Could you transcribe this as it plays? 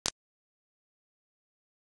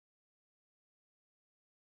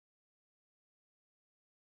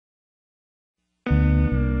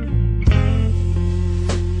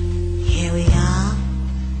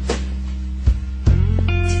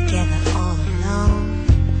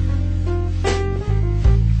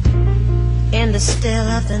still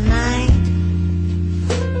of the night.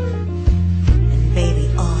 And baby,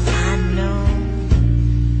 all I know,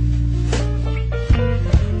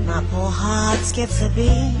 my poor heart skips a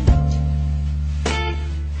beat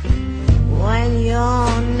when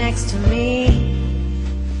you're next to me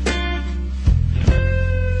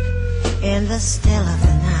in the still of the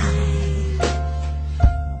night.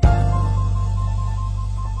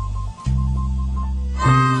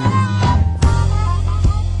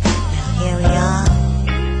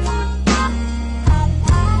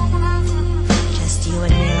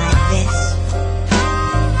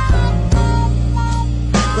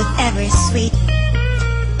 Every sweet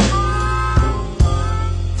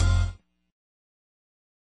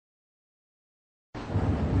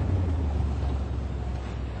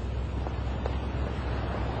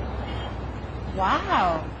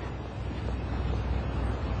wow.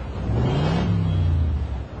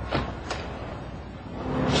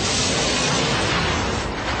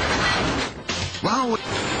 Wow.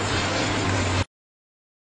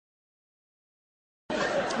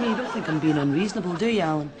 You don't think I'm being unreasonable, do you,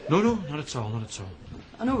 Alan? No, not at all, not at all.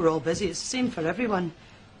 I know we're all busy. It's the same for everyone.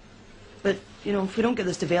 But, you know, if we don't get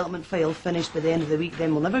this development file finished by the end of the week,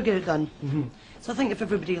 then we'll never get it done. So I think if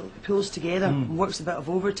everybody pulls together and works a bit of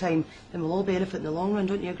overtime, then we'll all benefit in the long run,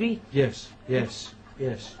 don't you agree? Yes.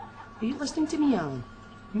 Are you listening to me, Alan?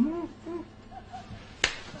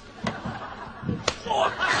 Oh,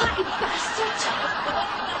 you bastard!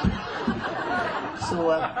 So,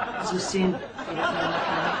 as I was saying,